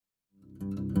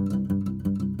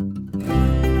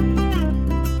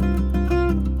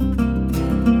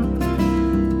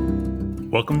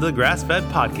Welcome to the Grass Fed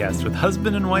Podcast with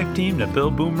husband and wife team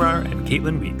Nabil Boomrar and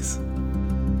Caitlin Weeks.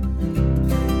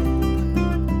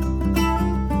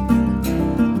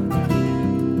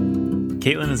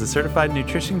 Caitlin is a certified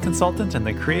nutrition consultant and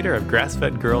the creator of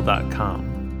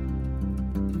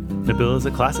GrassFedGirl.com. Nabil is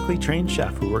a classically trained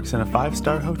chef who works in a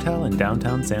 5-star hotel in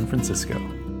downtown San Francisco.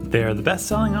 They are the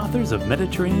best-selling authors of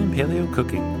Mediterranean Paleo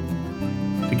Cooking.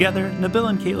 Together, Nabil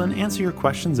and Caitlin answer your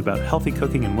questions about healthy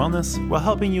cooking and wellness while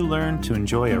helping you learn to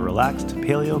enjoy a relaxed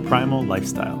paleo primal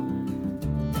lifestyle.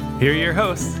 Here are your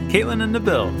hosts, Caitlin and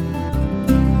Nabil.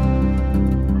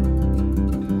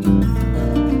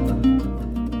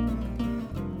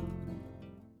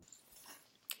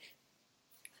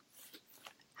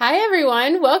 Hi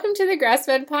everyone, welcome to the Grass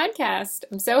Fed Podcast.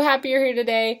 I'm so happy you're here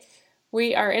today.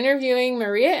 We are interviewing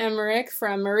Maria Emmerich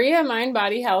from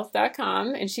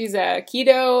MariaMindBodyHealth.com, and she's a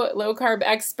keto, low-carb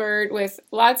expert with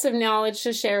lots of knowledge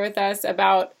to share with us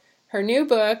about her new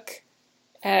book.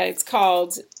 It's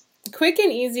called Quick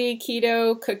and Easy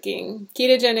Keto Cooking,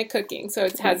 Ketogenic Cooking. So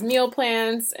it has meal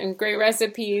plans and great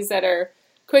recipes that are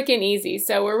quick and easy.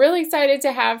 So we're really excited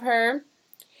to have her.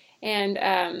 And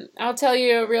I'll tell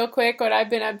you real quick what I've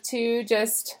been up to,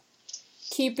 just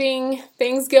keeping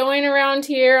things going around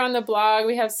here on the blog.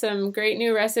 We have some great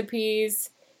new recipes.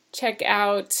 Check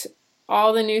out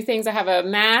all the new things. I have a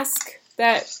mask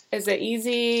that is an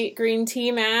easy green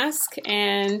tea mask,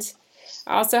 and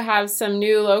I also have some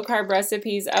new low-carb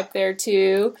recipes up there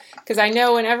too, because I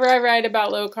know whenever I write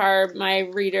about low-carb, my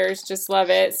readers just love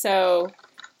it. So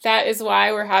that is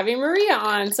why we're having Maria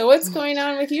on. So what's going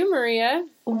on with you, Maria?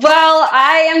 Well,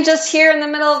 I am just here in the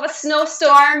middle of a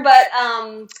snowstorm, but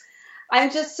I'm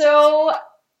just so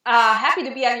happy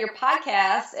to be on your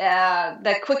podcast.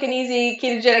 The Quick and Easy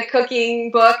Ketogenic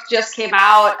Cooking book just came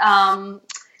out.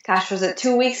 Was it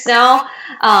 2 weeks now?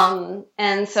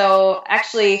 And so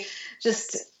actually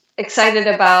just excited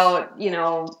about,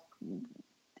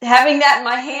 having that in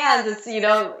my hands. It's, you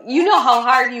know how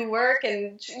hard you work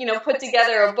and, put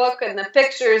together a book and the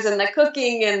pictures and the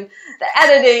cooking and the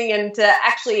editing, and to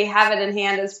actually have it in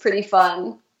hand is pretty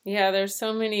fun. Yeah, there's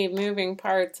so many moving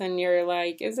parts, and you're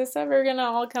like, is this ever going to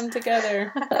all come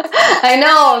together? I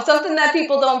know. Something that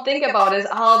people don't think about is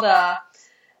all the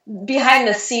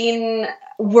behind-the-scene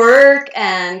work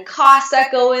and costs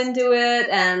that go into it,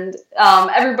 and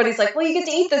everybody's like, well, you get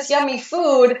to eat this yummy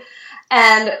food,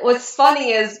 and what's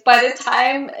funny is by the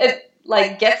time it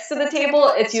gets to the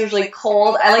table, it's usually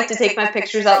cold. I like to take my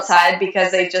pictures outside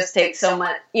because they just take so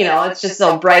much, it's just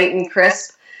so bright and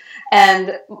crisp,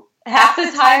 and half the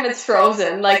time it's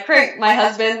frozen. Like Craig, my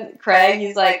husband, Craig,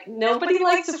 he's like, nobody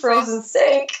likes a frozen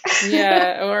steak.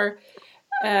 Yeah,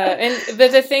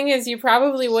 but the thing is, you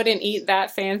probably wouldn't eat that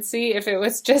fancy if it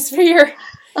was just for your...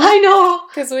 I know.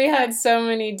 Because we had so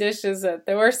many dishes that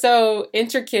they were so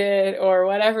intricate or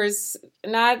whatever's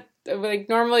not... Like,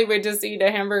 normally we'd just eat a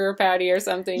hamburger patty or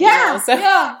something. Yeah, So,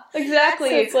 yeah,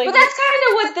 exactly. So but that's kind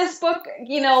of what this book,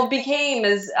 became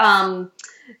is...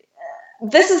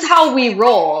 this is how we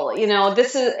roll,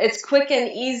 it's quick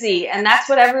and easy, and that's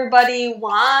what everybody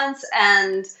wants.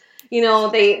 And,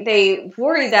 they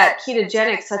worry that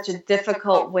ketogenic's such a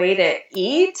difficult way to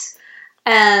eat.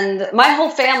 And my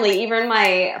whole family, even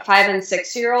my 5 and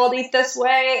 6-year-old, eat this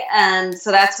way. And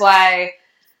so that's why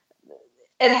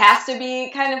it has to be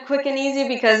kind of quick and easy,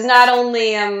 because not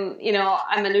only I'm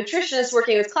a nutritionist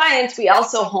working with clients, we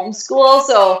also homeschool.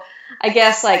 So I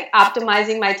guess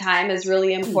optimizing my time is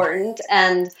really important.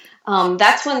 And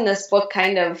that's when this book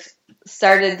kind of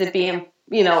started to be,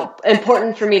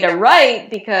 important for me to write,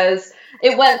 because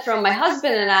it went from my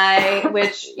husband and I,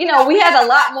 which, we had a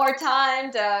lot more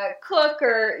time to cook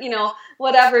or,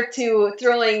 whatever, to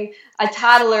throwing a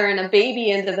toddler and a baby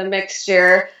into the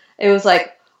mixture. It was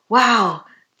like, wow,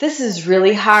 this is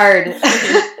really hard.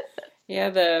 Yeah,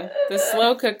 the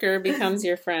slow cooker becomes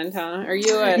your friend, huh? Are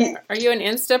you an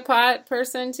Instapot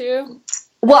person too?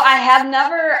 Well, I don't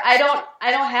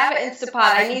have an Instapot.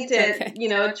 I need to,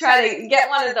 try to get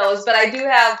one of those, but I do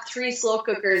have 3 slow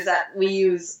cookers that we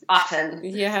use often.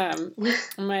 Yeah,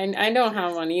 I don't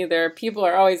have one either. People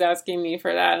are always asking me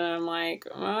for that, and I'm like,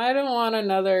 well, I don't want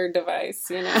another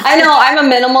device, I know, I'm a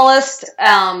minimalist.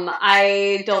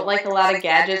 I don't like a lot of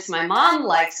gadgets. My mom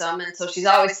likes them, and so she's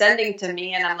always sending to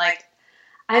me, and I'm like,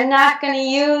 I'm not going to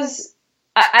use...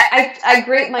 I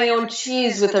grate my own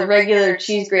cheese with a regular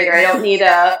cheese grater. I don't need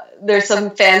there's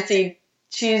some fancy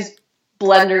cheese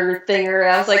blender thing, or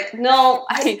I was like, no.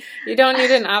 You don't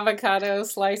need an avocado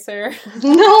slicer.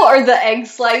 No, or the egg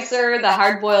slicer, the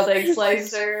hard-boiled egg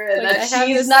slicer, and the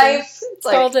cheese knife. It's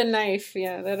called a knife,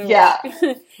 yeah. That'll work.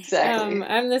 Exactly. Exactly.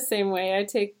 I'm the same way. I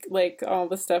take, all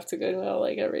the stuff to Goodwill,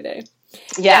 every day.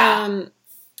 Yeah.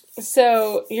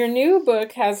 So your new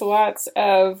book has lots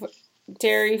of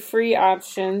dairy-free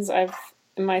options.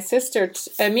 My sister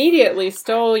immediately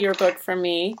stole your book from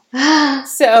me.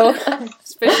 So,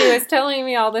 but she was telling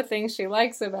me all the things she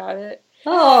likes about it.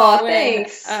 Oh,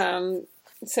 thanks.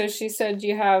 So she said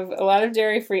you have a lot of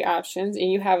dairy-free options,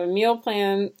 and you have a meal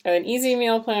plan, an easy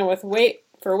meal plan with weight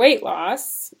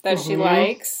loss that she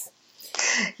likes.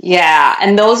 Yeah,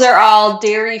 and those are all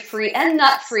dairy-free and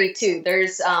nut-free too.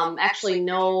 There's actually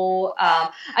no,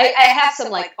 I have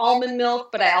some like almond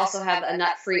milk, but I also have a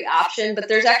nut-free option, but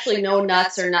there's actually no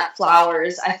nuts or nut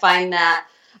flours. I find that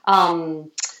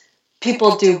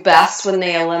people do best when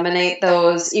they eliminate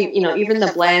those. Even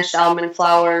the blanched almond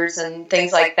flours and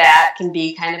things like that can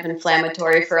be kind of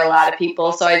inflammatory for a lot of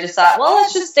people. So I just thought, well,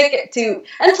 let's just stick it to,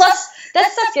 and plus that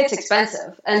stuff gets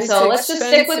expensive. And so let's just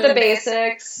stick with the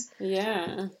basics.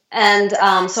 Yeah. And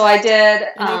so I did.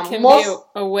 And it can be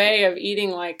a way of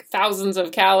eating like thousands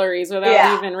of calories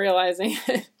without even realizing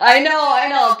it. I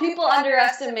know. People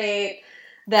underestimate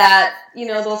that,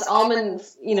 those almond,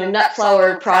 nut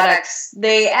flour products,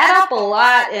 they add up a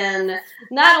lot in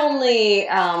not only,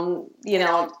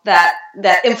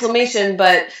 that inflammation,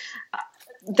 but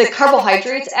the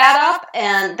carbohydrates add up.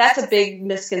 And that's a big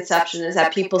misconception, is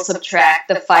that people subtract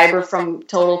the fiber from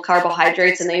total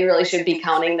carbohydrates, and they really should be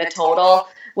counting the total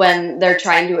when they're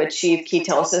trying to achieve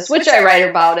ketosis, which I write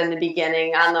about in the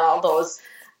beginning on all those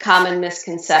common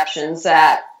misconceptions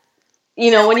that,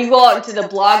 when you go out into the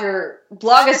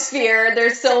blogosphere,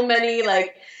 there's so many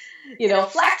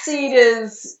flaxseed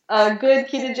is a good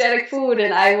ketogenic food,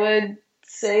 and I would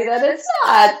say that it's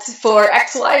not for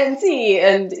X, Y, and Z.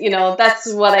 And,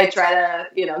 that's what I try to,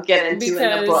 get into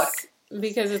in the book.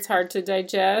 Because it's hard to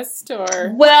digest,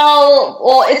 or?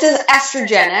 Well, it's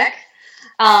estrogenic.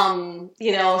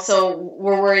 So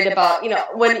we're worried about,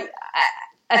 when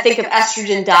I think of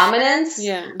estrogen dominance,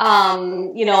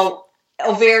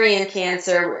 ovarian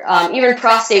cancer, even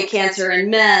prostate cancer in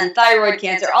men, thyroid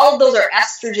cancer, all of those are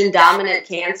estrogen dominant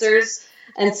cancers.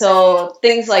 And so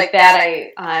things like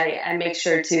that, I make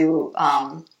sure to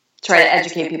try to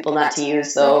educate people not to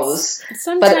use those.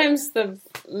 Sometimes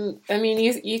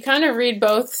you kind of read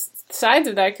both sides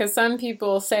of that, because some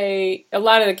people say, a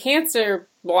lot of the cancer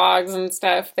blogs and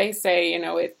stuff, they say,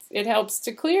 it helps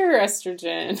to clear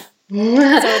estrogen. So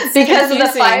because confusing.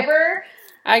 Of the fiber?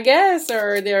 I guess,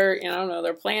 or they're,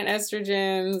 they're plant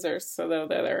estrogens, or so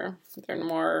they're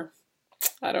more,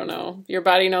 I don't know, your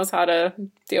body knows how to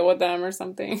deal with them or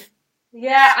something.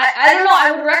 Yeah, I don't know.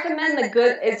 I would recommend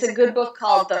it's a good book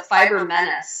called The Fiber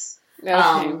Menace.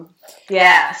 Okay.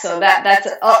 Yeah, so that's,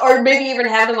 or maybe even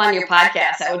have them on your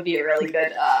podcast. That would be a really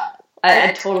good,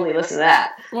 I'd totally listen to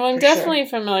that. Well, I'm definitely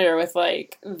familiar with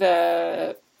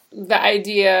the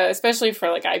idea, especially for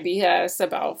IBS,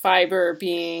 about fiber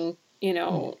being,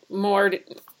 more,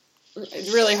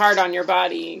 it's really hard on your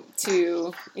body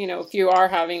to, if you are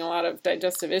having a lot of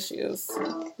digestive issues.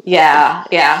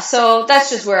 Yeah. So that's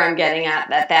just where I'm getting at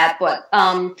that. But,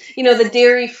 the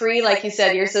dairy free, like you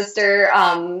said, your sister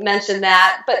mentioned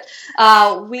that, but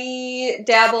we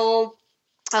dabble.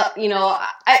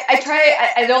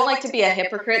 I don't like to be a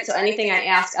hypocrite, so anything I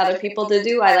ask other people to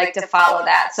do, I like to follow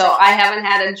that. So I haven't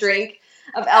had a drink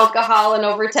of alcohol in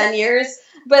over 10 years,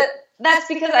 but that's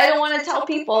because I don't want to tell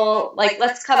people,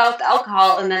 let's cut out the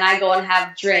alcohol, and then I go and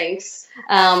have drinks.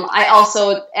 I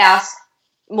also ask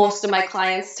most of my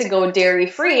clients to go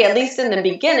dairy-free, at least in the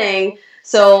beginning.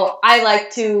 So I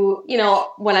like to,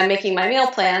 when I'm making my meal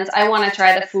plans, I want to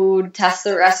try the food, test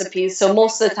the recipes. So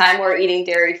most of the time we're eating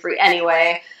dairy-free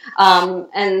anyway.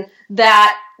 And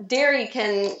that dairy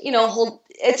can,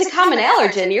 it's a common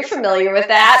allergen. You're familiar with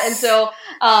that. And so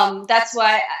that's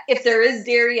why if there is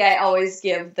dairy, I always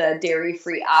give the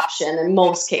dairy-free option in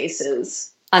most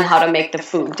cases on how to make the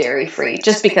food dairy-free,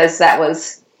 just because I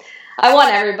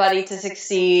want everybody to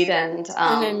succeed. And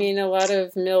a lot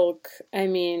of milk,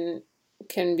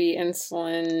 can be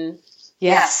insulin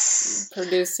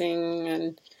producing,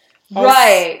 and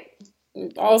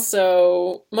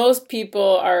also most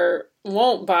people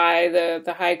won't buy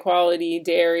the high quality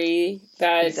dairy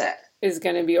that is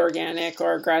going to be organic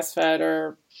or grass fed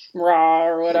or raw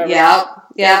or whatever.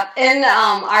 Yeah. In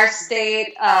our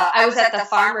state, I was at the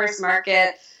farmers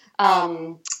market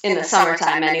in the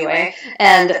summertime anyway,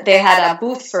 and they had a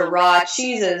booth for raw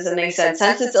cheeses, and they said,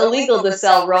 since it's illegal to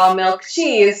sell raw milk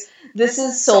cheese, this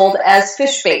is sold as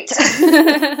fish bait. So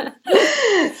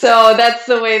that's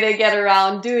the way they get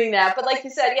around doing that. But like you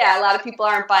said, a lot of people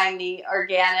aren't buying the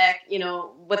organic,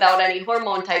 without any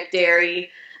hormone type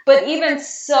dairy. But even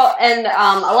so, and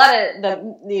a lot of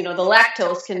the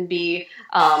lactose can be,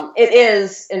 it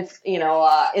is,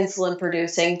 insulin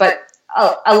producing, but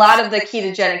a lot of the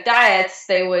ketogenic diets,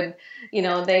 they would,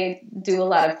 they do a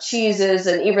lot of cheeses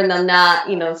and even them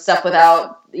not, stuff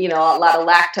without, a lot of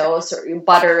lactose or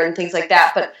butter and things like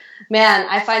that. But man,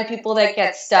 I find people that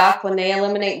get stuck when they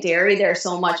eliminate dairy, they're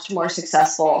so much more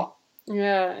successful.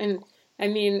 Yeah. And I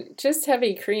mean, just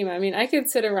heavy cream. I mean, I could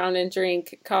sit around and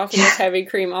drink coffee with heavy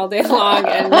cream all day long.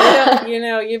 And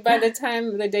you by the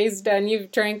time the day's done,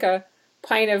 you've drank a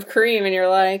pint of cream and you're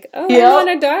like, oh, yep. I want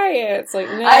a diet. It's like,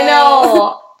 no. I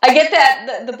know. I get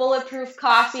that. The bulletproof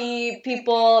coffee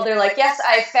people, they're like, yes,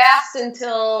 I fast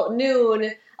until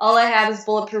noon. All I have is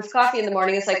bulletproof coffee in the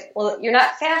morning. It's like, well, you're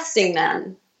not fasting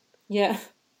then. Yeah.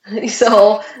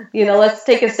 So, let's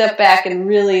take a step back and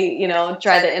really,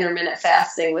 try the intermittent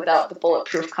fasting without the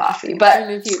bulletproof coffee. But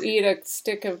and if you eat a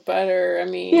stick of butter, I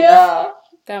mean,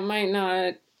 that might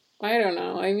not, I don't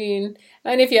know. I mean,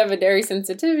 and if you have a dairy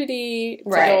sensitivity to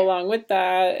go along with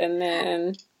that,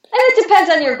 and it depends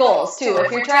on your goals too.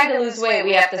 If you're trying to lose weight,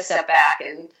 we have to step back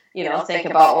and, think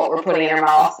about what we're putting in our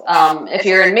mouth. If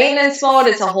you're in maintenance mode,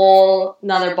 it's a whole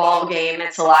nother ball game.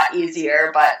 It's a lot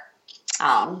easier, but,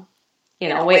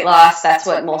 weight loss, that's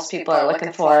what most people are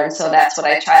looking for. And so that's what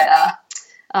I try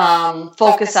to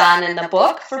focus on in the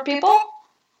book for people.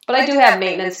 But I do have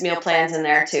maintenance meal plans in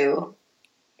there too.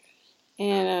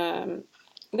 And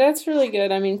that's really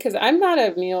good. I mean, because I'm not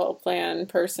a meal plan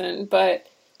person, but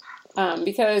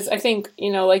because I think,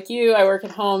 like you, I work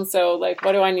at home. So, like,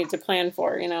 what do I need to plan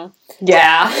for,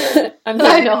 Yeah,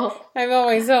 I know. I'm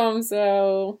always home.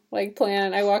 So, like,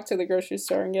 I walk to the grocery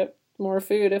store and get more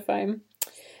food if I'm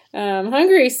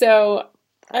hungry, so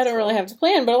I don't really have to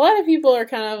plan, but a lot of people are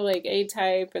kind of like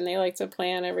A-type and they like to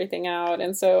plan everything out,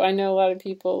 and so I know a lot of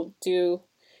people do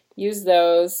use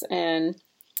those, and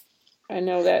I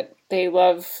know that they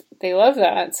love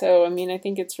that. So I mean, I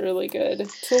think it's a really good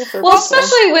tool for people.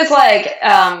 Especially with like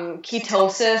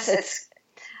ketosis. It's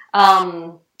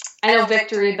I know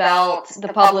Victory Belt, the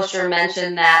publisher,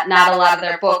 mentioned that not a lot of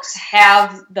their books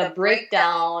have the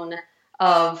breakdown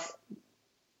of.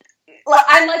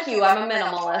 I'm like you, I'm a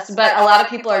minimalist, but a lot of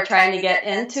people are trying to get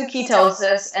into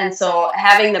ketosis, and so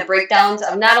having the breakdowns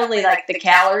of not only like the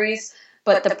calories,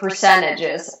 but the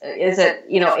percentages. Is it,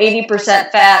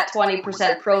 80% fat,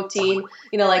 20% protein?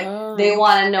 They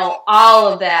want to know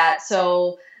all of that.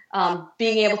 So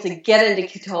being able to get into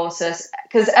ketosis,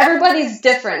 because everybody's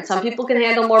different. Some people can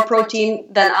handle more protein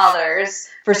than others.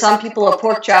 For some people, a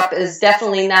pork chop is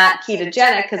definitely not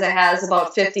ketogenic because it has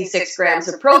about 56 grams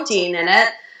of protein in it.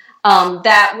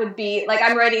 That would be, like,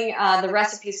 I'm writing the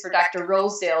recipes for Dr.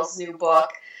 Rosedale's new book,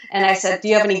 and I said, do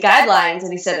you have any guidelines?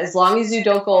 And he said, as long as you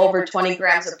don't go over 20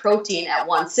 grams of protein at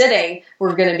one sitting,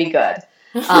 we're going to be good.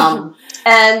 And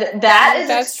that is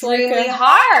extremely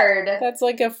hard. That's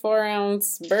like a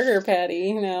 4-ounce burger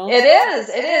patty, It is.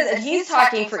 And he's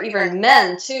talking for even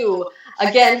men, too.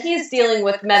 Again, he's dealing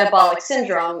with metabolic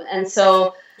syndrome, and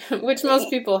so... Which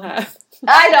most people have.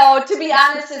 I know, to be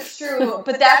honest, it's true.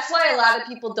 But that's why a lot of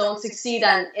people don't succeed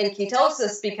in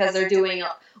ketosis, because they're doing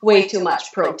way too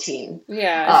much protein.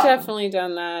 Yeah, I've definitely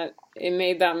done that. It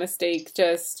made that mistake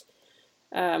just...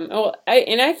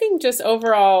 I think just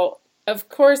overall, of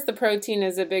course, the protein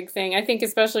is a big thing. I think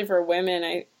especially for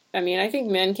women, I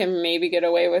think men can maybe get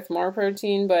away with more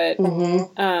protein, but...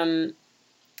 Mm-hmm.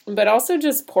 But also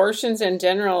just portions in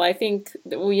general. I think,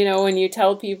 when you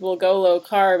tell people go low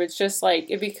carb, it's just like,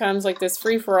 it becomes like this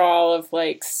free-for-all of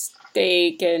like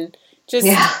steak and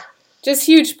just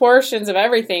huge portions of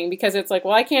everything, because it's like,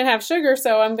 well, I can't have sugar,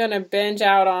 so I'm going to binge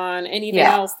out on anything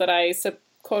else that I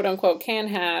quote unquote can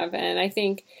have. And I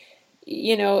think,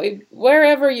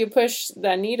 wherever you push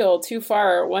the needle too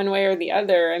far one way or the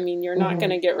other, I mean, you're not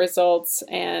going to get results.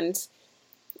 And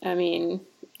I mean...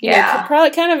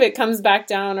 probably kind of it comes back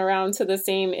down around to the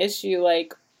same issue.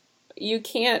 Like, you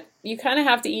kind of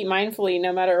have to eat mindfully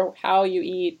no matter how you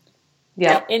eat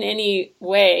in any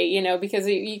way, because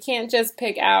you can't just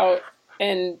pick out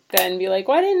and then be like,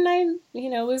 why didn't I,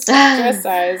 lose dress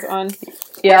size on.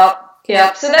 Yep.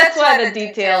 So that's why the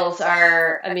details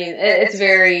are, it's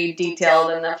very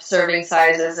detailed in the serving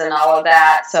sizes and all of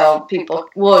that. So people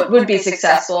would be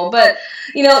successful. But,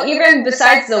 even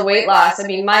besides the weight loss,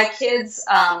 my kids,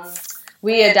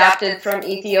 we adopted from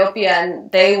Ethiopia,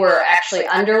 and they were actually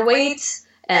underweight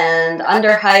and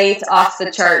under height, off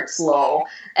the charts low.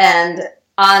 And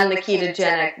on the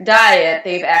ketogenic diet,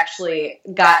 they've actually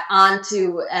got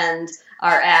onto and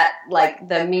are at like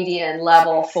the median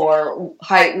level for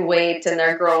height and weight, and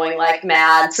they're growing like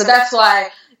mad. So that's why,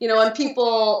 when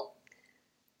people,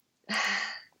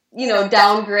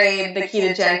 downgrade the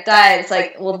ketogenic diet. It's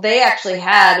like, well, they actually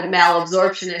had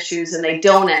malabsorption issues and they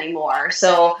don't anymore.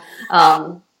 So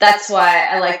that's why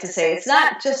I like to say it's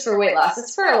not just for weight loss.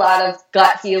 It's for a lot of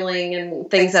gut healing and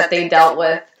things that they dealt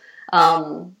with.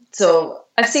 So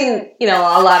I've seen, a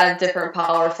lot of different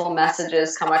powerful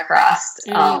messages come across.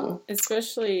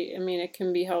 Especially, it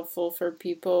can be helpful for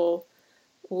people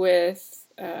with,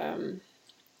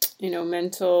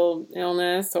 mental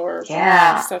illness or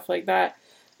stuff like that.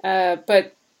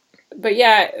 But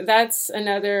yeah, that's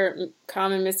another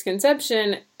common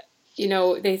misconception.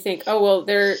 They think, oh, well,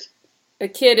 a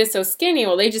kid is so skinny.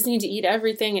 Well, they just need to eat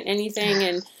everything and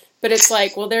anything. But it's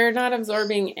like, well, they're not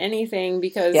absorbing anything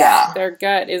because their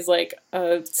gut is like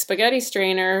a spaghetti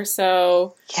strainer.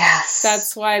 So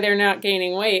that's why they're not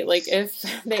gaining weight. Like if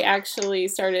they actually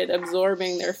started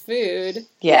absorbing their food,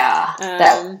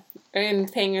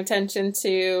 and paying attention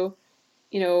to,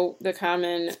 the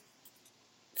common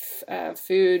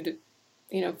food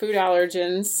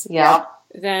allergens,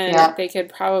 then they could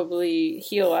probably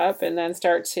heal up and then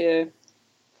start to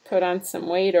put on some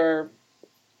weight or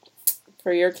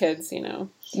for your kids,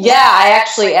 Yeah, I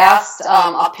actually asked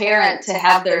a parent to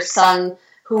have their son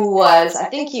who was, I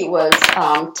think he was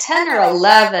 10 or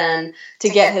 11, to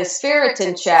get his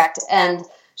ferritin checked. And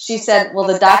she said, well,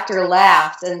 the doctor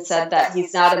laughed and said that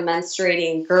he's not a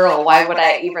menstruating girl. Why would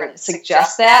I even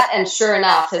suggest that? And sure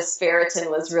enough, his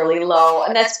ferritin was really low.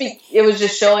 And it was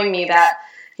just showing me that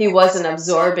he wasn't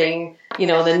absorbing,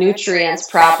 the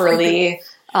nutrients properly.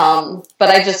 But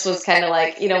I just was kind of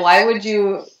like, why would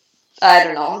you, I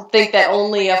don't know, think that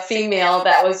only a female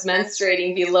that was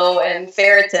menstruating be low in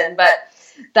ferritin? But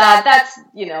that's,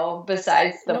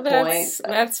 besides the point.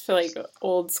 That's like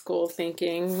old school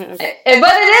thinking. But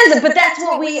it is. But that's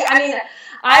what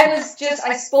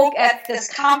I spoke at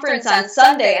this conference on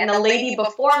Sunday, and the lady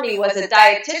before me was a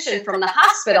dietitian from the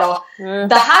hospital. The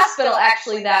hospital,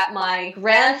 actually, that my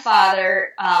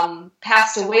grandfather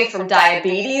passed away from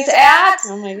diabetes at.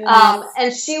 Oh my goodness.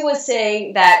 And she was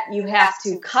saying that you have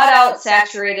to cut out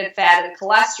saturated fat and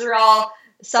cholesterol,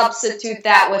 substitute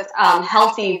that with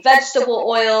healthy vegetable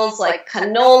oils like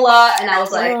canola. And I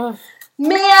was like,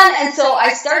 man. And so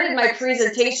I started my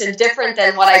presentation different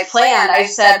than what I planned. I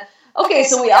said, okay,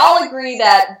 so we all agree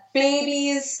that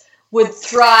babies would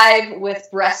thrive with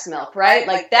breast milk, right?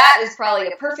 Like that is probably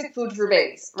a perfect food for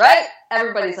babies, right?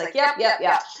 Everybody's like, yep.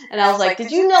 And I was like, did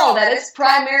you know that it's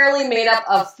primarily made up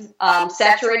of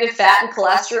saturated fat and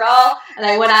cholesterol? And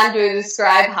I went on to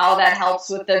describe how that helps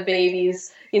with the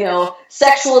baby's,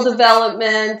 sexual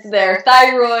development, their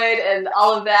thyroid, and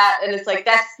all of that. And it's like,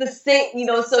 that's the same,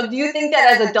 so do you think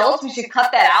that as adults we should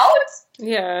cut that out?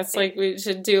 Yeah, it's like we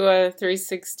should do a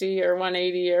 360 or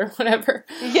 180 or whatever.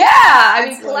 Yeah,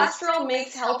 cholesterol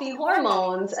makes healthy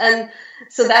hormones. And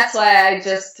so that's why I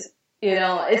just,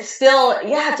 it's still,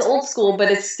 it's old school,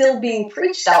 but it's still being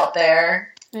preached out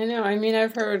there. I know.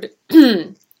 I've heard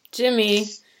Jimmy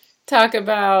talk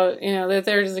about, that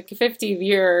there's like a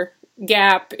 50-year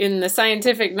gap in the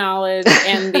scientific knowledge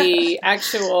and the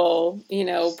actual,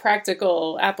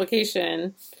 practical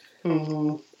application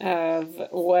of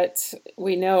what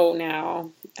we know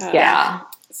now.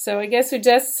 So I guess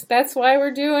that's why we're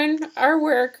doing our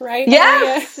work, right?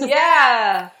 Yes,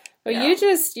 yeah. But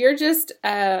you're just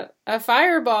a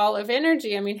fireball of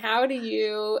energy. How do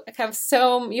you have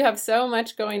so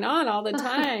much going on all the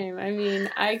time?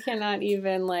 I cannot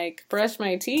even brush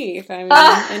my teeth.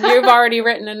 And you've already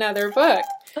written another book.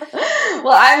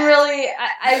 Well,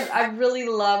 I really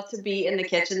love to be in the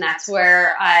kitchen. That's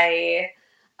where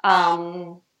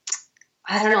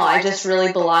I don't know, I just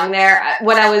really belong there.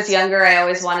 When I was younger, I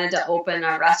always wanted to open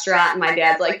a restaurant, and my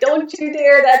dad's like, don't you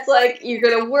dare, that's like, you're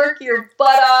going to work your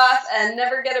butt off and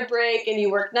never get a break, and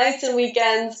you work nights and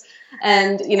weekends,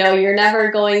 and, you're never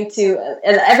going to,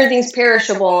 and everything's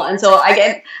perishable. And so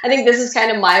I think this is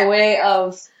kind of my way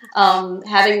of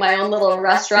having my own little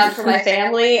restaurant for my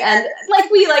family. And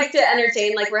we like to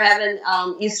entertain, we're having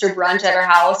Easter brunch at our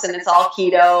house, and it's all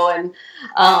keto,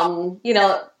 and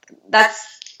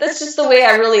that's just the way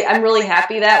I'm really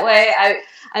happy that way.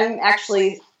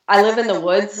 I live in the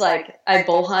woods, I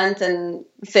bow hunt and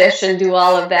fish and do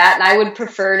all of that. And I would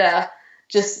prefer to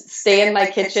just stay in my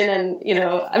kitchen and,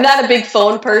 I'm not a big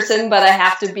phone person, but I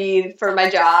have to be for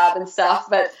my job and stuff.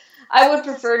 But I would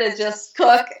prefer to just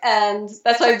cook. And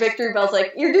that's why Victory Bell's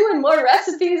like, you're doing more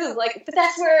recipes. It's like, but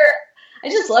that's where I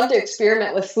just love to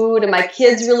experiment with food. And my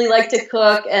kids really like to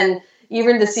cook, and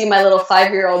even to see my little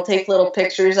 5-year-old take little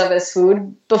pictures of his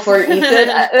food before he eats it,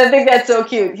 I think that's so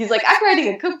cute. He's like, I'm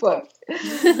writing a cookbook.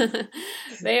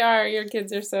 They are. Your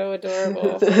kids are so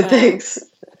adorable. Thanks.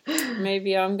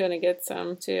 Maybe I'm going to get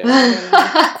some too.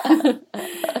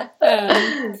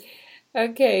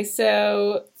 Okay,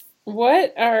 so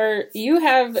you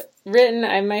have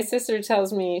written, my sister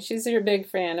tells me, she's a big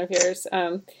fan of yours,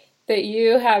 that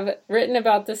you have written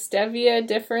about the stevia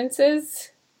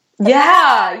differences.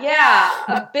 Yeah.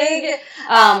 A big,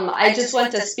 I just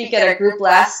went to speak at a group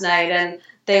last night and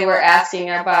they were asking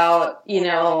about,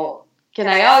 can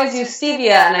I always use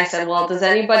stevia? And I said, well, does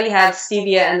anybody have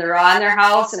stevia and they're raw in their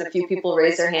house? And a few people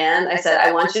raised their hand. I said,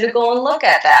 I want you to go and look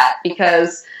at that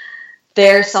because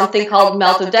there's something called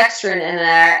maltodextrin in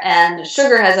there, and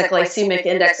sugar has a glycemic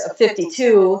index of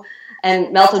 52,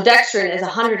 and maltodextrin is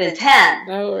 110.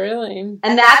 Oh, really?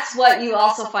 And that's what you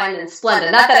also find in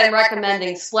Splenda. Not that I'm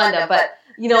recommending Splenda, but,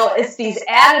 it's these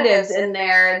additives in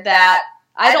there that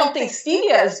I don't think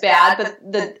stevia is bad, but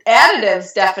the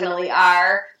additives definitely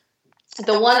are.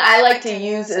 The one I like to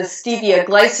use is stevia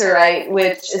glycerite,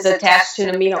 which is attached to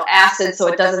an amino acid, so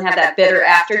it doesn't have that bitter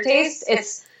aftertaste.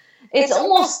 It's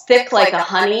almost thick like a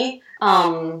honey,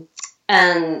 and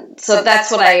so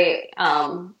that's what I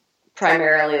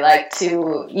primarily like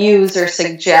to use or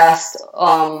suggest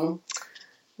when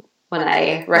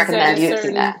I recommend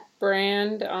using that.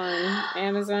 Brand on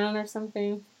Amazon or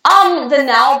something? The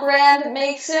Now brand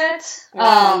makes it,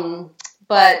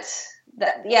 but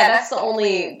that's the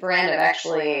only brand I've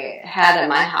actually had in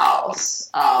my house.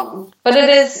 But it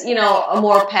is, a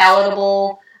more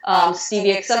palatable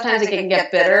stevia. Sometimes it can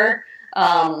get bitter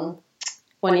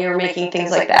when you're making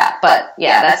things like that. But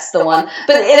yeah, that's the one.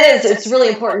 But it's really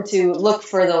important to look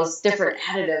for those different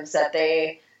additives that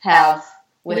they have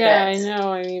with it. Yeah, I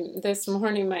know. I mean, this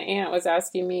morning my aunt was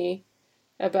asking me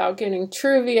about getting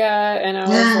Truvia, and I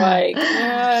was like,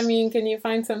 can you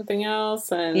find something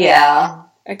else? And yeah.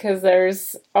 Because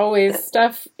there's always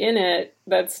stuff in it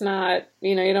that's not,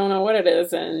 you don't know what it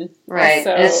is. And right.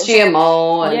 So, it's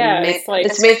GMO. And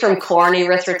it's made from corn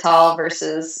erythritol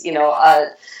versus,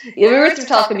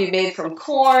 erythritol can be made from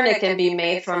corn. It can be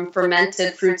made from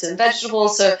fermented fruits and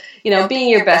vegetables. So, being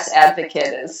your best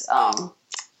advocate is,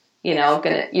 you're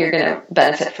going to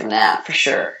benefit from that for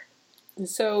sure.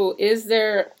 So is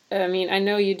there, I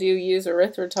know you do use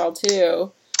erythritol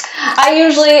too. I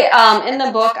usually, in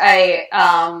the book, I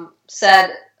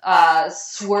said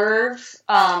Swerve,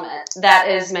 that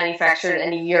is manufactured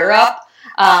in Europe,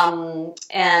 and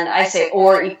I say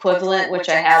or equivalent, which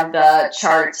I have the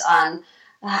charts on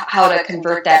how to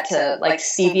convert that to like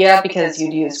stevia because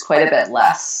you'd use quite a bit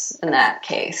less in that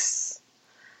case.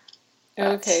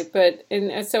 Okay,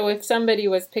 so if somebody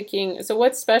was picking, so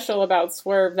what's special about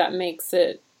Swerve that makes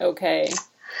it okay?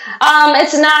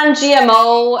 It's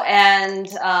non-GMO, and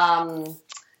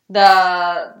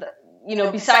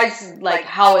besides like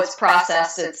how it's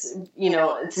processed, it's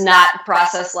it's not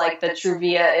processed like the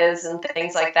Truvia is and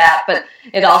things like that. But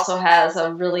it also has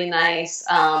a really nice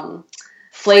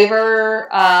flavor.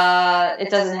 It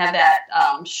doesn't have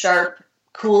that sharp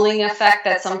cooling effect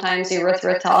that sometimes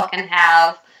erythritol can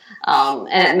have,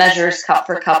 and it measures cup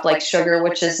for cup like sugar,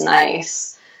 which is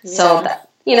nice. Yeah. So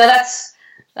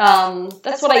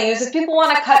that's what I use. If people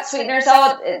want to cut sweeteners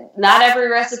out, not every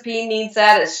recipe needs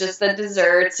that. It's just the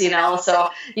desserts, so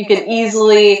you can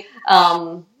easily,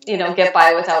 get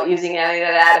by without using any of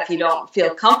that if you don't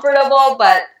feel comfortable.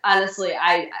 But honestly,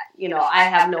 I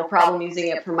have no problem using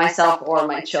it for myself or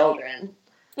my children.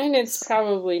 And it's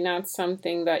probably not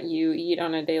something that you eat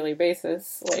on a daily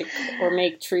basis, or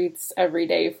make treats every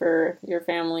day for your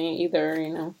family either,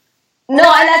 No,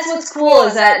 and that's what's cool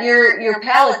is that your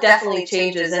palate definitely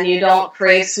changes and you don't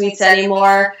crave sweets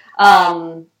anymore.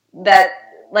 That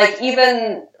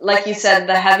even like you said,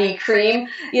 the heavy cream,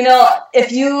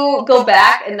 if you go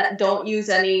back and don't use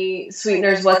any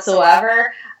sweeteners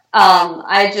whatsoever,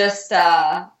 I just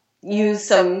use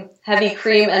some heavy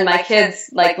cream and my kids,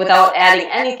 without adding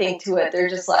anything to it, they're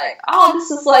just like, oh,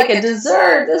 this is like a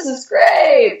dessert. This is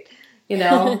great.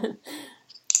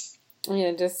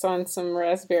 Yeah, just on some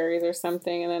raspberries or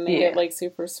something, and then they get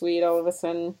super sweet all of a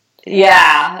sudden.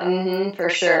 Yeah, for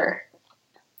sure.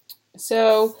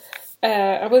 So,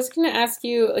 I was going to ask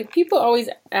you, people always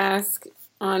ask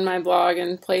on my blog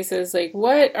and places,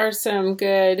 what are some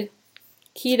good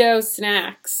keto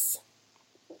snacks?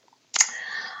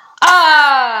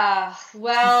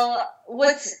 Well,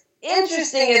 what's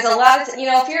interesting is a lot of,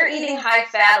 if you're eating high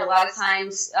fat, a lot of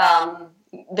times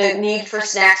the need for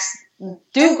snacks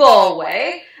do go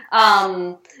away.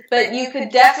 But you could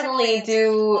definitely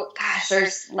do,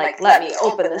 there's let me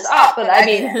open this up. But I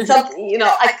mean, something,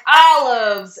 like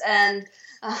olives and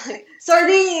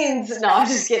Sardines. No, I'm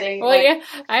just kidding. Well, yeah,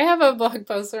 I have a blog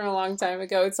post from a long time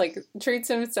ago. It's like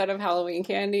treats instead of Halloween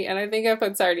candy, and I think I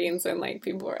put sardines, and like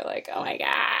people were like, "Oh my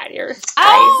god, you're crazy!"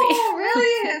 Oh,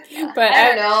 really? But I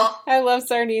don't know. I love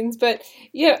sardines, but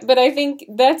yeah, but I think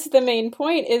that's the main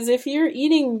point. Is if you're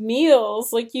eating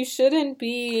meals, like you shouldn't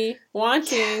be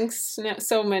wanting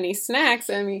so many snacks.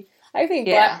 I mean, I think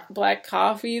black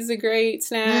coffee is a great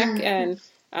snack, and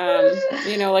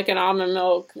like an almond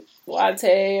milk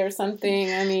latte or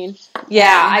something. I mean,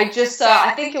 yeah, I just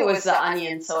I think it was the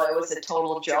onion, so it was a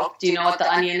total joke. Do you know what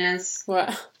the onion is?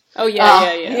 What? Oh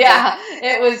yeah. Yeah,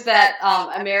 it was that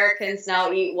Americans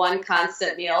now eat one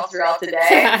constant meal throughout the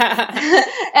day,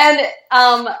 and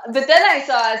but then I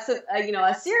saw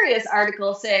a serious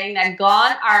article saying that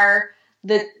gone are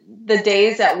the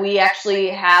days that we actually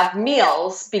have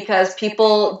meals, because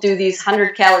people do these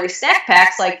 100-calorie snack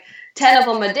packs, like 10 of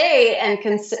them a day, and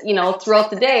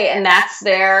throughout the day, and that's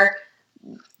the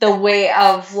way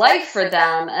of life for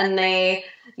them. And they,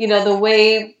 the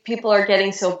way people are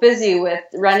getting so busy with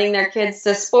running their kids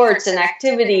to sports and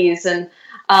activities and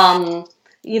all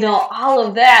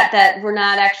of that we're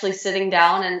not actually sitting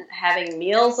down and having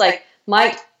meals. Like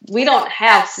we don't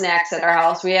have snacks at our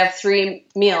house. We have 3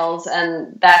 meals,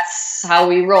 and that's how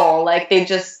we roll. Like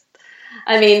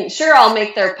sure, I'll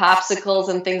make their popsicles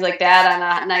and things like that on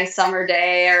a nice summer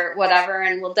day or whatever,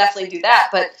 and we'll definitely do that.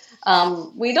 But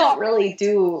we don't really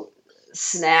do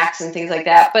snacks and things like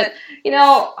that. But,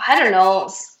 I don't know,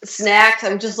 snacks,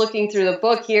 I'm just looking through the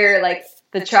book here, like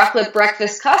the chocolate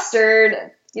breakfast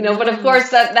custard, but of course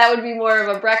that would be more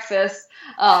of a breakfast.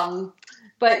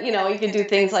 But, you can do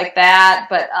things like that.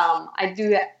 But I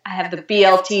have the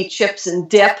BLT chips and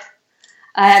dip.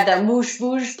 I had the moosh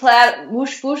boosh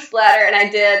platter, and I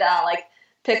did like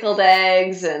pickled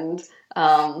eggs and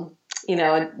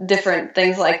different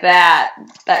things like that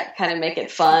kind of make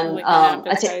it fun. Like an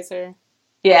appetizer.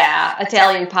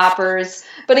 Italian poppers.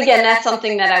 But again, that's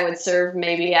something that I would serve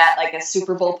maybe at like a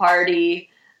Super Bowl party.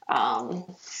 In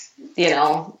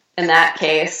that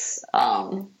case,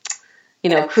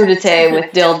 crudité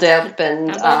with dill dip and.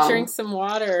 How about drink some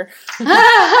water?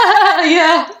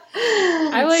 Yeah.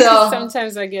 I like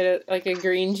sometimes I get a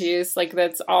green juice, like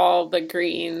that's all the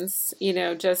greens,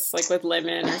 just like with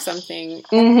lemon or something,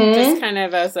 just kind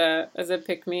of as a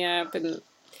pick me up, and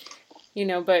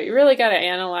but you really got to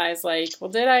analyze, like, well,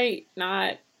 did I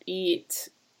not eat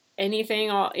anything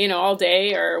all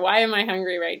day, or why am I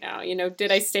hungry right now?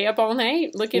 Did I stay up all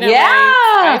night looking at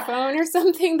my iPhone or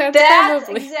something? That's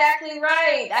probably exactly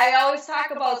right. I always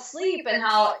talk about sleep and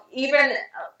how even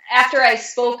after I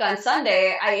spoke on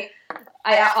Sunday, I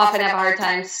often have a hard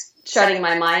time shutting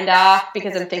my mind off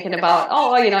because I'm thinking about,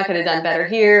 I could have done better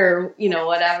here, or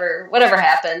whatever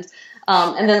happened.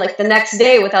 And then like the next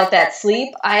day without that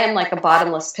sleep, I am like a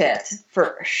bottomless pit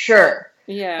for sure.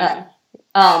 Yeah.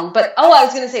 But I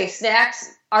was going to say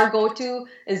snacks, our go-to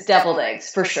is deviled eggs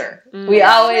for sure. We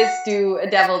always do a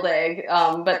deviled egg.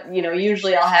 But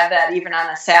usually I'll have that even on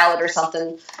a salad or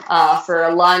something, for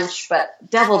a lunch, but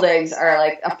deviled eggs are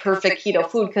like a perfect keto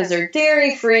food because they're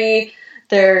dairy free.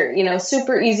 They're,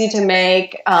 super easy to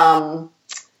make.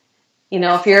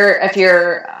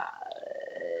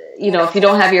 If you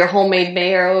don't have your homemade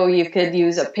mayo, you could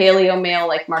use a paleo mayo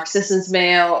like Mark Sisson's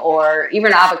mayo, or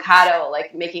even avocado,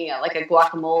 like making it like a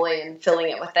guacamole and filling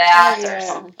it with that or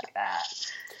something like that.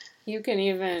 You can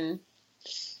even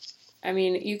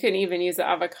use the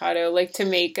avocado like to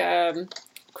make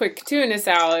quick tuna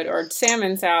salad or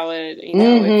salmon salad, if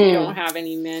you don't have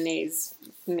any mayonnaise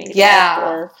made.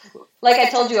 Yeah. Like I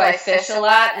told you, I fish a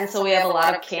lot, and so we have a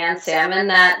lot of canned salmon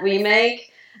that we make.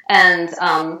 And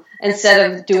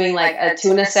instead of doing like a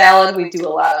tuna salad, we do a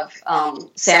lot of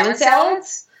salmon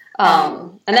salads.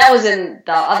 And that was in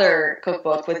the other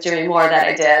cookbook with Jimmy Moore that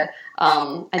I did.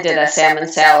 I did a salmon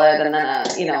salad and then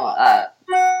a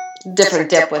different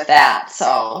dip with that.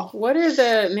 So, what are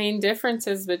the main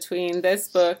differences between this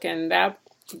book and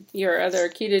your other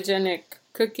ketogenic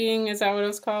cooking? Is that what it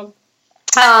was called?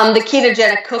 The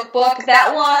ketogenic cookbook.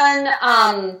 That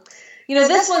one.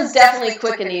 This one's definitely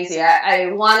quick and easy.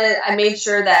 I made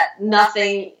sure that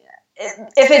nothing,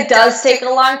 if it does take a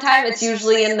long time, it's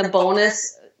usually in the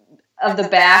bonus of the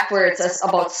back where it's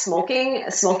about smoking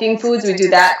foods. We do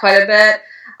that quite a bit.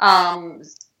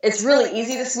 It's really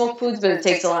easy to smoke foods, but it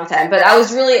takes a long time. But I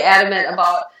was really adamant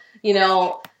about,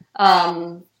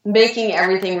 making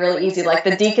everything really easy. Like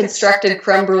the deconstructed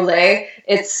creme brulee,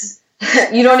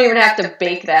 you don't even have to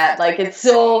bake that. Like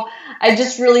I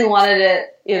just really wanted it,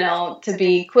 to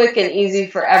be quick and easy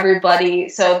for everybody.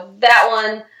 So that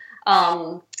one,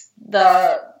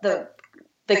 the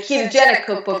the ketogenic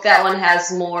cookbook, that one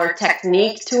has more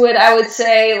technique to it, I would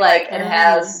say. Like, it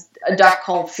has a duck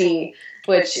confit,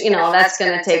 which, you know, that's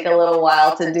going to take a little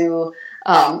while to do.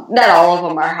 Not all of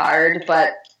them are hard,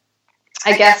 but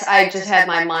I guess I just had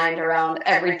my mind around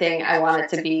everything. I want it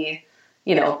to be,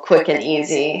 you know, quick and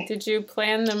easy. Did you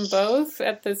plan them both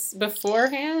at this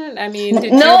beforehand? I mean,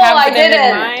 did no, you have I them didn't.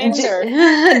 in mind?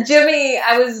 Or? Jimmy,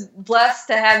 I was blessed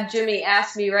to have Jimmy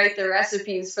ask me write the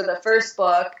recipes for the first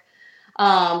book.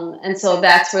 And so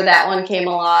that's where that one came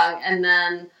along. And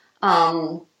then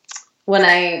when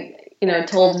I, you know,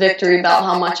 told Victory about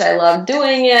how much I love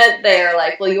doing it, they're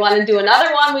like, well, you want to do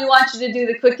another one? We want you to do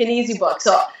the quick and easy book.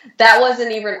 So that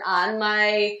wasn't even on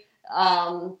my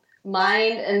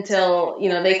mind until, you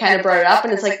know, they kind of brought it up.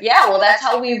 And it's like, yeah, well, that's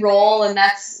how we roll. And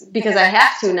that's because I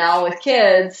have to now with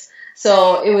kids.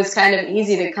 So it was kind of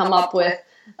easy to come up with,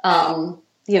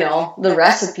 you know, the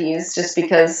recipes just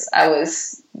because I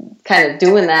was kind of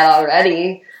doing that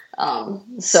already.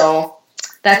 So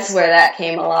that's where that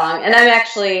came along. And I'm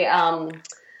actually, I'm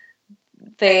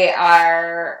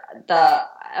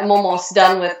almost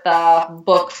done with the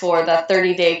book for the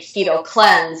 30-day keto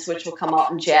cleanse, which will come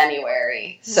out in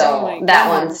January. So that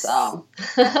one's,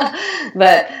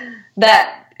 but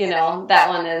that, you know, that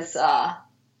one is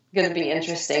going to be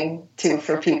interesting too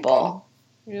for people.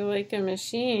 You're like a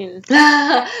machine.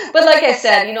 But like I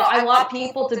said, you know, I want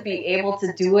people to be able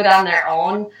to do it on their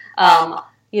own.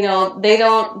 You know, they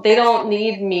don't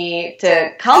need me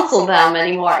to counsel them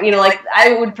anymore. You know, like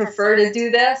I would prefer to do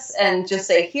this and just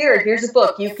say, here's a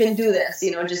book. You can do this.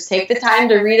 You know, just take the time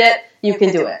to read it. You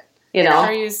can do it. You know.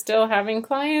 Are you still having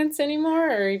clients anymore?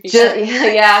 Or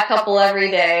yeah, a couple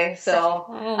every day. So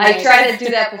I try to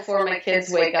do that before my kids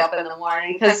wake up in the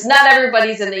morning because not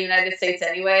everybody's in the United States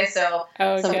anyway. So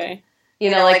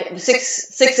you know, like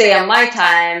 6 a.m. my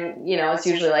time, you know, it's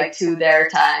usually like 2 their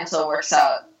time. So it works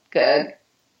out good.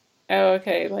 Oh,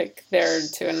 okay. Like they're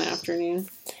 2 in the afternoon.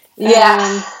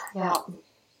 Yeah. Yeah.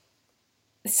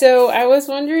 So I was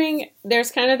wondering,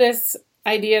 there's kind of this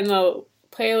idea in the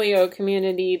paleo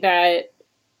community that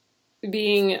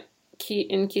being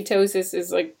in ketosis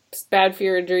is like bad for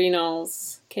your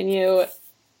adrenals. Can you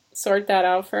sort that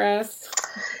out for us?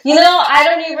 You know, I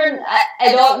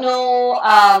don't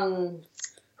know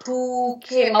who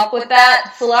came up with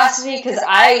that philosophy, because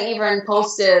I even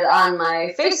posted on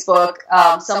my Facebook,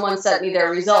 someone sent me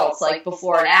their results, like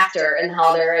before and after, and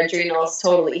how their adrenals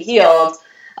totally healed.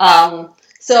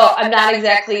 So I'm not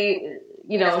exactly,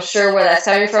 you know, sure where that's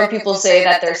coming from. People say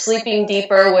that they're sleeping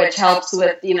deeper, which helps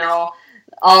with, you know,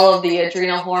 all of the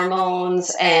adrenal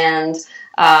hormones. And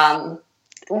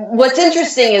what's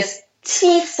interesting is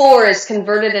T4 is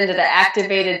converted into the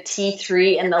activated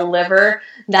T3 in the liver,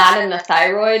 not in the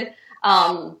thyroid.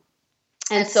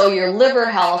 And so your liver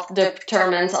health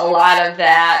determines a lot of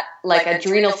that, like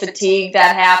adrenal fatigue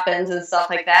that happens and stuff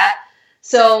like that.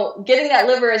 So getting that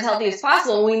liver as healthy as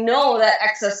possible, we know that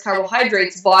excess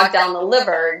carbohydrates bog down the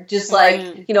liver, just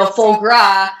like, you know, foie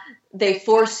gras, they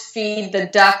force feed the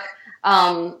duck,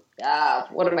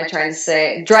 what am I trying to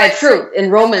say? Dried fruit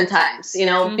in Roman times, you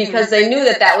know, because they knew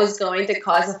that that was going to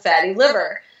cause a fatty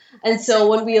liver. And so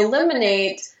when we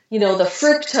eliminate, you know, the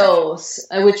fructose,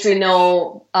 which we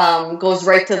know goes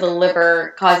right to the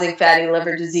liver, causing fatty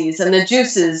liver disease, and the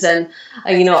juices and,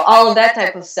 you know, all of that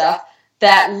type of stuff,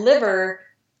 that liver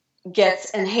gets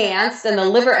enhanced and the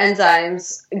liver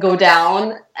enzymes go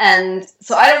down. And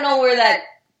so I don't know where that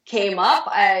came up.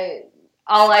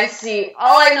 All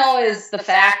I know is the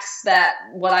facts, that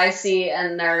what I see,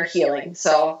 and they're healing.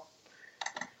 So,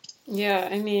 yeah,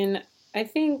 I mean, I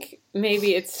think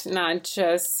maybe it's not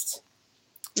just,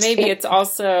 maybe it's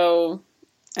also,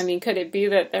 I mean, could it be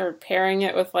that they're pairing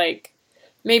it with like,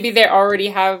 maybe they already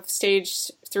have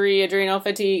stage 3 adrenal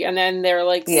fatigue and then they're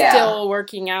like still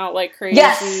working out like crazy.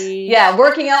 Yes. Yeah,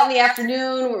 working out in the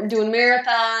afternoon, we're doing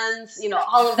marathons, you know,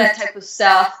 all of that type of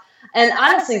stuff. And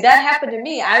honestly, that happened to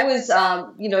me. I was,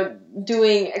 you know,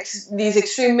 doing these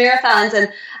extreme marathons,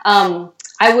 and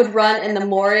I would run in the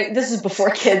morning. This is before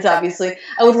kids, obviously.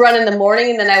 I would run in the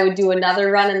morning, and then I would do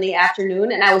another run in the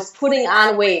afternoon, and I was putting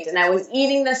on weight, and I was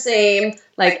eating the same.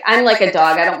 Like, I'm like a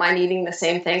dog. I don't mind eating the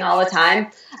same thing all the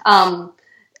time.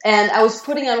 And I was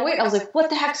putting on weight. I was like, what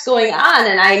the heck's going on?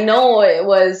 And I know I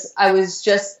was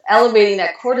just elevating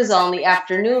that cortisol in the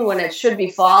afternoon when it should be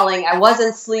falling. I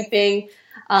wasn't sleeping.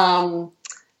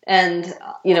 And,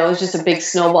 you know, it was just a big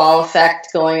snowball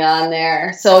effect going on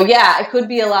there. So, yeah, it could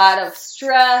be a lot of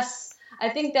stress. I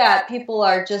think that people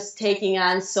are just taking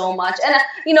on so much. And,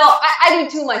 you know, I do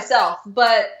too myself.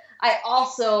 But I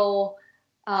also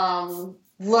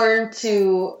learned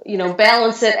to,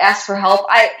 balance it, ask for help.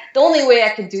 The only way I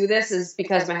could do this is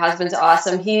because my husband's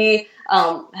awesome. He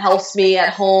helps me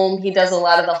at home. He does a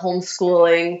lot of the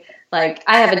homeschooling. Like,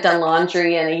 I haven't done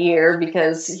laundry in a year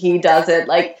because he does it.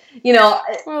 Like, Well,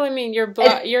 I mean,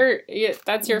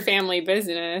 that's your family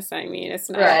business. I mean, it's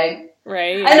not right.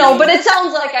 Right. I know, but it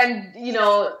sounds like I'm,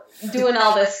 doing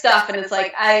all this stuff, and it's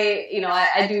like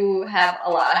I do have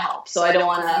a lot of help, so I don't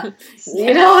want to,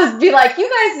 be like, you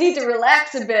guys need to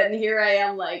relax a bit, and here I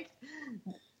am, like,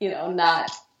 not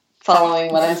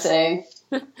following what I'm saying.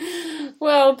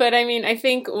 Well, but I mean, I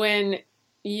think when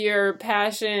your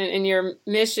passion and your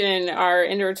mission are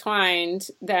intertwined,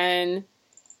 then,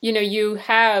 you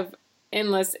have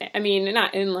endless, I mean,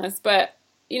 not endless, but,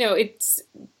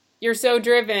 you're so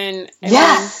driven.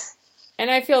 Yes. And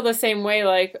I feel the same way.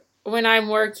 Like, when I'm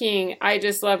working, I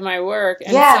just love my work.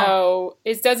 And so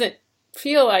it doesn't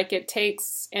feel like it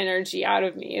takes energy out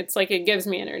of me. It's like it gives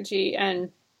me energy. And,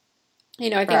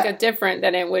 I think it's different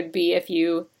than it would be if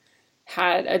you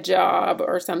had a job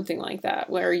or something like that,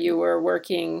 where you were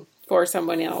working for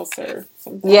someone else or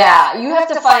something. Yeah, you have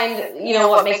to find,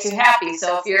 what makes you happy.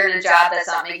 So if you're in a job that's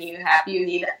not making you happy, you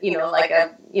need, like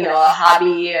a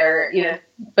hobby or,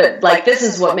 but like, this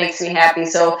is what makes me happy.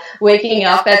 So waking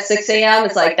up at 6 a.m.,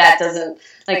 it's like, that doesn't,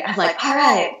 like, I'm like, all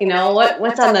right,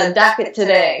 what's on the docket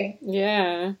today?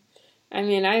 Yeah. I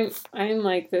mean, I'm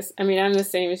like this. I mean, I'm the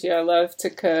same as you. I love to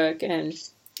cook, and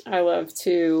I love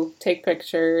to take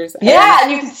pictures. Yeah,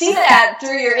 and you can see that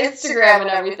through your Instagram and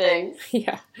everything.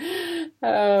 Yeah.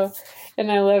 Oh, and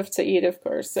I love to eat, of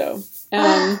course. So,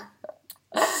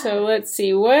 so let's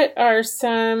see. What are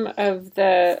some of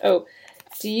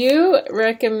do you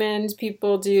recommend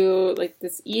people do like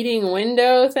this eating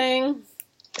window thing?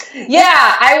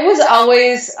 Yeah, I was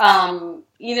always,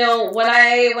 when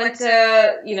I went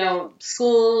to,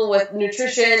 school with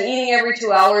nutrition, eating every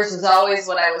 2 hours was always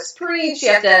what I was preached.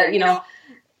 You have to,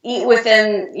 eat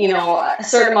within, a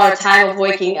certain amount of time of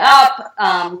waking up,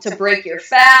 to break your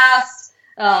fast.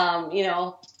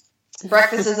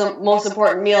 Breakfast is the most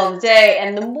important meal of the day.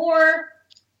 And the more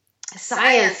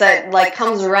science that like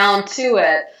comes around to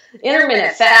it,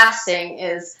 intermittent fasting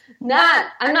is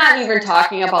I'm not even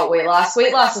talking about weight loss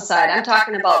aside, I'm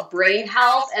talking about brain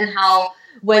health, and how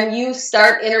when you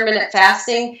start intermittent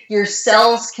fasting, your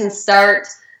cells can start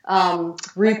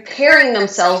repairing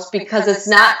themselves, because it's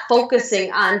not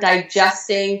focusing on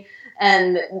digesting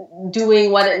and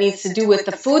doing what it needs to do with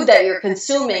the food that you're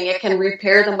consuming. It can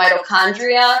repair the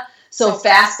mitochondria. So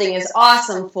fasting is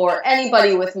awesome for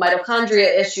anybody with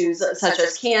mitochondria issues such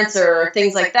as cancer or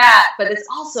things like that. But it's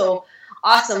also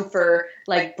awesome for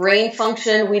like brain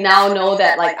function. We now know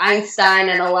that like Einstein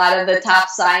and a lot of the top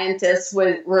scientists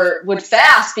would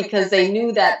fast because they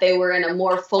knew that they were in a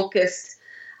more focused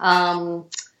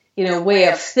way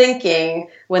of thinking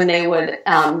when they would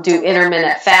do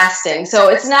intermittent fasting. So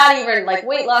it's not even like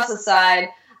weight loss aside.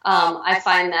 I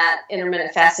find that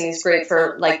intermittent fasting is great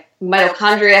for like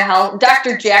mitochondria health.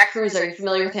 Dr. Jack Kruse, are you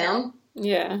familiar with him?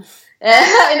 Yeah.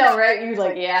 I know, right? You're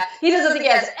like, yeah. He doesn't think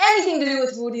it has anything to do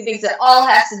with food. He thinks it all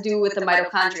has to do with the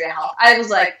mitochondria health. I was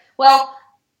like, well,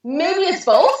 maybe it's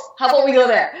both. How about we go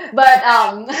there? But,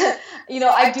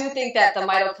 I do think that the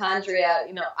mitochondria,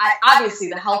 obviously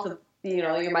the health of,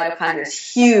 your mitochondria is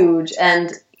huge,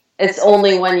 and it's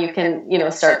only when you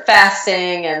can, start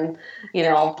fasting and,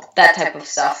 that type of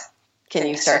stuff can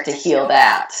you start to heal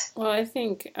that. Well, I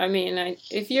think,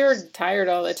 if you're tired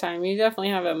all the time, you definitely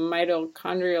have a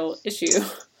mitochondrial issue.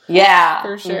 Yeah.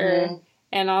 For sure. Mm-hmm.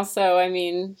 And also,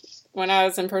 when I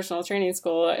was in personal training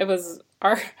school, it was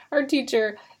our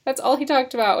teacher, that's all he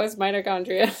talked about was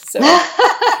mitochondria. So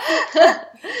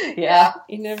yeah.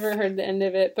 You never heard the end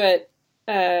of it. But,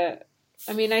 I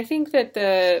think that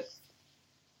the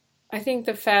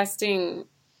fasting,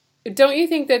 don't you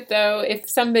think that though, if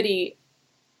somebody,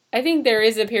 I think there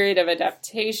is a period of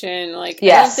adaptation. Like,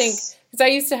 yes. I don't think, because I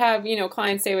used to have,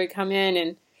 clients, they would come in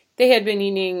and they had been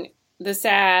eating the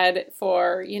SAD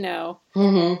for,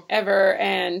 mm-hmm. ever.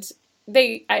 And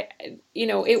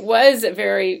it was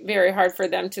very, very hard for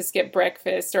them to skip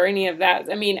breakfast or any of that.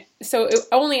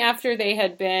 Only after they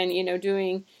had been,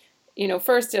 doing,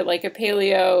 first at like a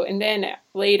paleo, and then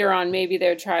later on, maybe they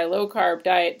would try a low carb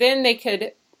diet, then they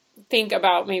could think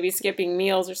about maybe skipping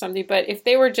meals or something. But if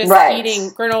they were just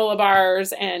eating granola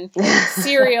bars and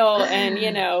cereal and,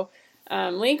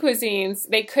 lean cuisines,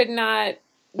 they could not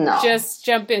just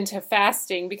jump into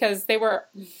fasting, because they were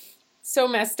so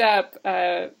messed up,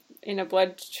 in a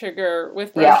blood sugar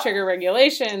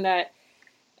regulation that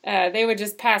they would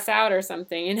just pass out or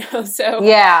something, so.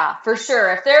 Yeah, for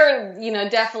sure. If they're,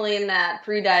 definitely in that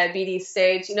pre-diabetes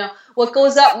stage, what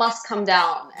goes up must come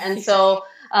down. And so,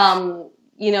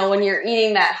 when you're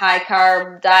eating that high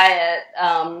carb diet,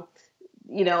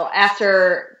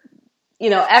 after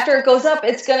it goes up,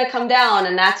 it's going to come down.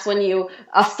 And that's when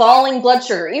a falling blood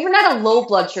sugar, even not a low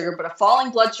blood sugar, but a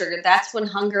falling blood sugar, that's when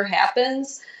hunger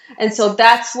happens. And so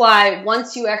that's why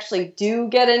once you actually do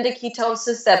get into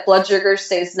ketosis, that blood sugar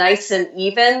stays nice and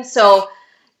even. So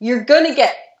you're going to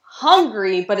get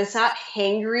hungry, but it's not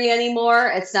hangry anymore.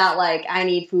 It's not like, I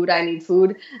need food.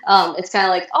 It's kind of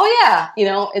like, oh yeah,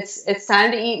 it's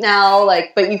time to eat now.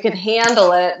 But you can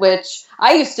handle it, which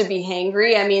I used to be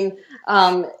hangry. I mean,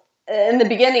 in the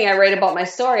beginning, I write about my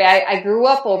story. I grew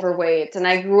up overweight, and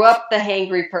I grew up the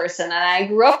hangry person, and I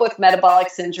grew up with metabolic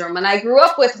syndrome, and I grew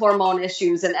up with hormone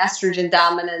issues and estrogen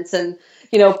dominance and,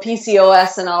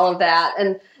 PCOS and all of that.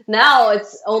 And now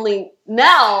it's only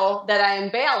now that I am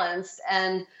balanced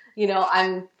and,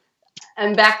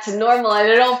 I'm back to normal. I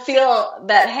don't feel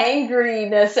that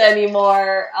hangriness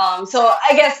anymore. So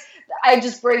I guess I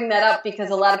just bring that up because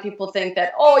a lot of people think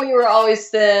that, oh, you were always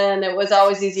thin. It was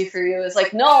always easy for you. It's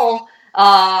like, no,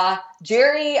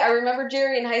 Jerry, I remember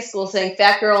Jerry in high school saying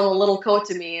fat girl in a little coat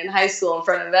to me in high school in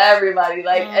front of everybody.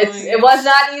 It was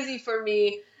not easy for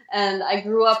me. And I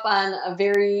grew up on a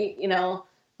very,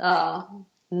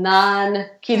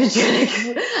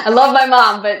 non-ketogenic. I love my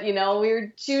mom, but,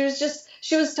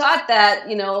 she was taught that,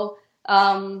 what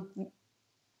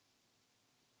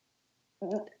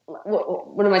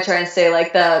am I trying to say?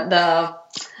 Like the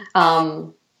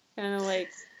kind of like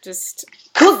just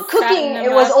cooking.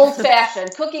 It was old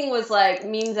fashioned. Cooking was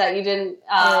means that you didn't.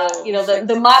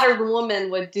 The modern woman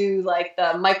would do like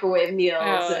the microwave meals.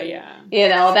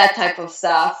 That type of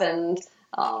stuff. And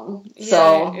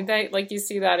like you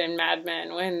see that in Mad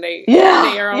Men when they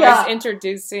are always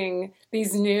introducing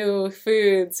these new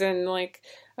foods and like,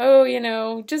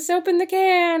 oh, just open the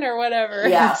can or whatever.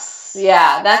 Yes.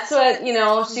 Yeah. That's what,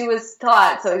 she was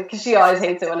taught. So, because she always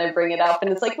hates it when I bring it up.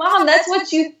 And it's like, Mom, that's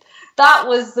what you thought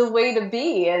was the way to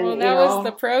be. And, that was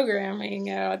the programming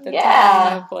at the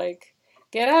time of like,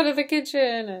 get out of the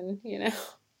kitchen and,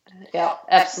 Yeah,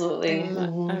 absolutely.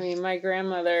 I mean, my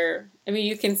grandmother,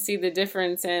 you can see the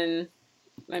difference in,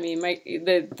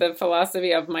 the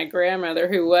philosophy of my grandmother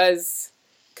who was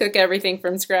cook everything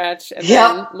from scratch. And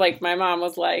then, like, my mom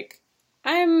was like,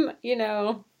 I'm,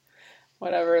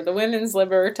 whatever, the women's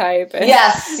liber type. And,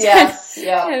 yes.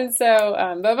 And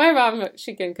so, but my mom,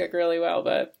 she can cook really well,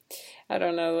 but I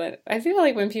don't know. I feel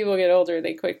like when people get older,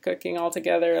 they quit cooking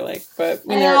altogether. But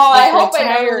when I hope I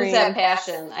never lose that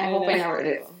passion. I hope I never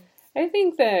do. I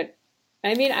think that,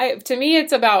 to me,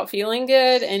 it's about feeling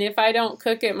good. And if I don't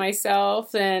cook it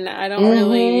myself, then I don't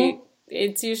really,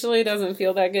 it usually doesn't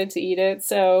feel that good to eat it.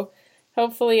 So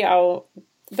hopefully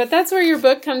but that's where your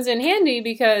book comes in handy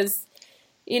because,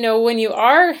 when you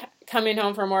are coming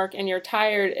home from work and you're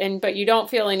tired but you don't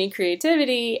feel any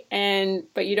creativity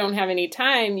but you don't have any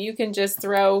time, you can just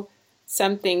throw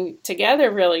something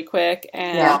together really quick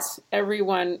and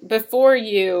everyone, before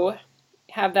you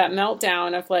have that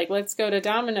meltdown of like, let's go to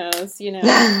Domino's,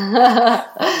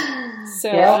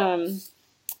 So,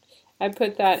 I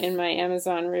put that in my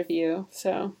Amazon review,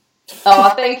 so. Oh,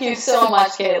 thank you so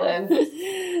much,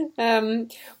 Caitlin.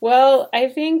 Well, I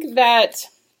think that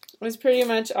was pretty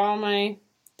much all I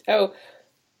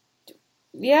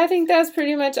think that's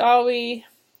pretty much all we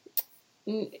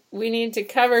need to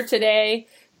cover today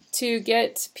to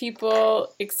get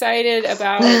people excited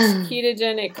about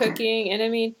ketogenic cooking. And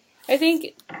I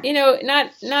think,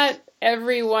 not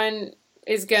everyone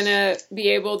is going to be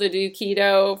able to do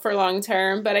keto for long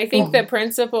term, but I think the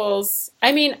principles,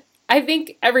 I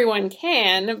think everyone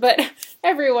can, but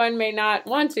everyone may not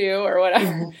want to or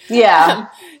whatever. Yeah.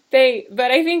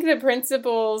 But I think the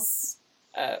principles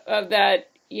of that,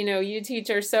 you teach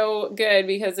are so good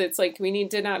because it's like, we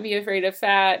need to not be afraid of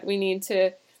fat. We need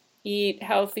to eat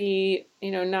healthy,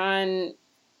 non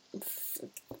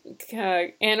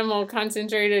animal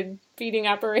concentrated feeding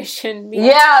operation meat.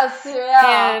 Yes,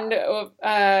 yeah. And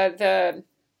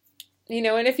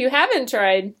and if you haven't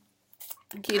tried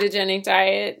ketogenic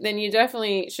diet, then you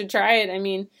definitely should try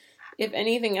it. If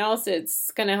anything else,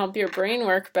 it's going to help your brain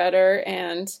work better.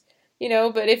 And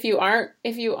but if you aren't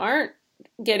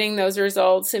getting those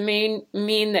results, it may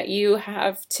mean that you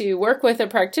have to work with a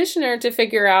practitioner to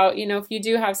figure out, if you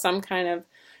do have some kind of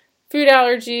food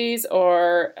allergies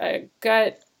or a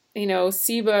gut,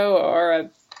 SIBO or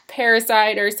a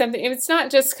parasite or something. It's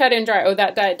not just cut and dry,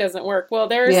 that diet doesn't work. Well,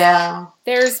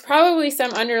 there's probably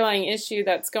some underlying issue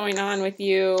that's going on with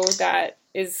you that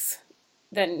is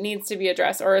that needs to be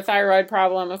addressed, or a thyroid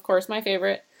problem, of course, my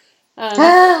favorite.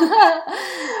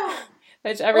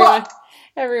 Which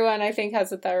everyone I think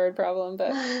has a thyroid problem,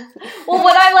 but well,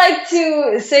 what I like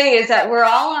to say is that we're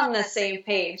all on the same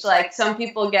page. Like, some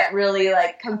people get really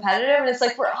like competitive, and it's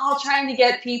like we're all trying to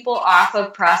get people off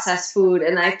of processed food.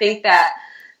 And I think that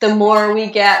the more we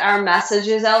get our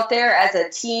messages out there as a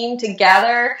team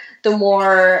together, the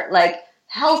more like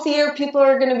healthier people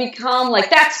are going to become. Like,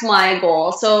 that's my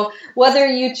goal. So whether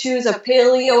you choose a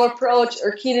paleo approach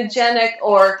or ketogenic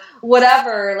or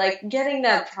whatever, like, getting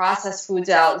that processed foods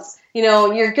out, you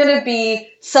know, you're going to be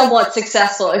somewhat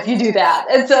successful if you do that.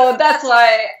 And so that's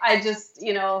why I just,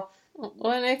 you know.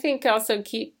 Well, and I think also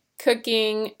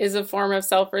cooking is a form of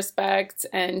self-respect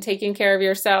and taking care of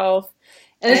yourself.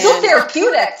 And it's so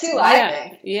therapeutic too, I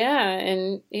think. Yeah.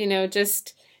 And, you know,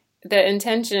 just the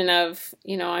intention of,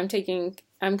 you know, I'm cooking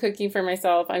for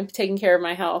myself, I'm taking care of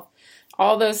my health.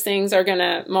 All those things are going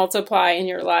to multiply in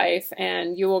your life,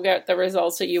 and you will get the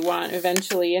results that you want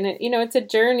eventually. And it, you know, it's a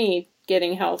journey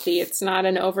getting healthy. It's not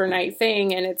an overnight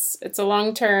thing, and it's a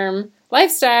long-term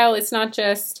lifestyle. It's not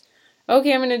just,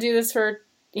 okay, I'm going to do this for,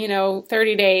 you know,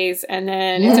 30 days and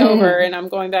then it's over and I'm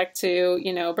going back to,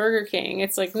 you know, Burger King.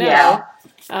 It's like, no. Yeah.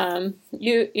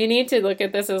 You need to look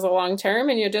at this as a long term,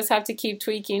 and you just have to keep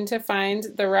tweaking to find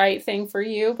the right thing for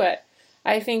you. But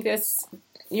I think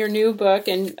your new book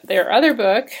and their other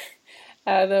book,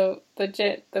 the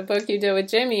book you did with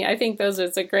Jimmy, I think those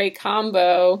is a great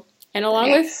combo. And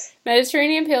along with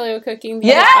Mediterranean paleo cooking,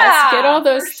 get all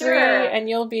those three, and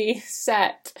you'll be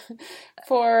set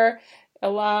for a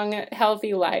long,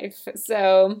 healthy life.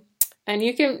 So, and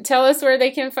you can tell us where they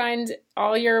can find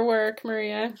all your work,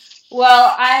 Maria.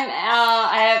 Well,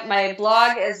 I have my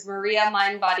blog is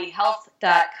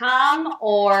mariamindbodyhealth.com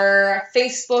or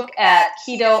Facebook at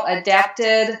Keto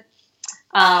Adapted.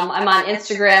 I'm on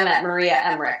Instagram at Maria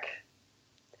Emmerich.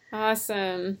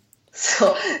 Awesome.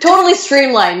 So totally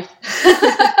streamlined.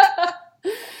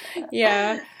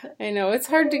 Yeah, I know. It's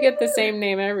hard to get the same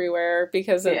name everywhere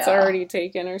because it's already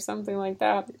taken or something like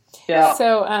that. Yeah.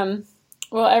 So,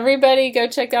 well, everybody go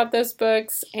check out those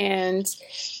books, and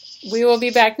we will be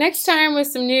back next time with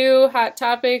some new hot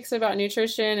topics about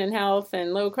nutrition and health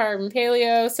and low carb and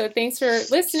paleo. So thanks for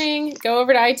listening. Go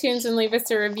over to iTunes and leave us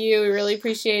a review. We really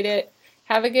appreciate it.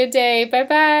 Have a good day.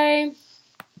 Bye-bye.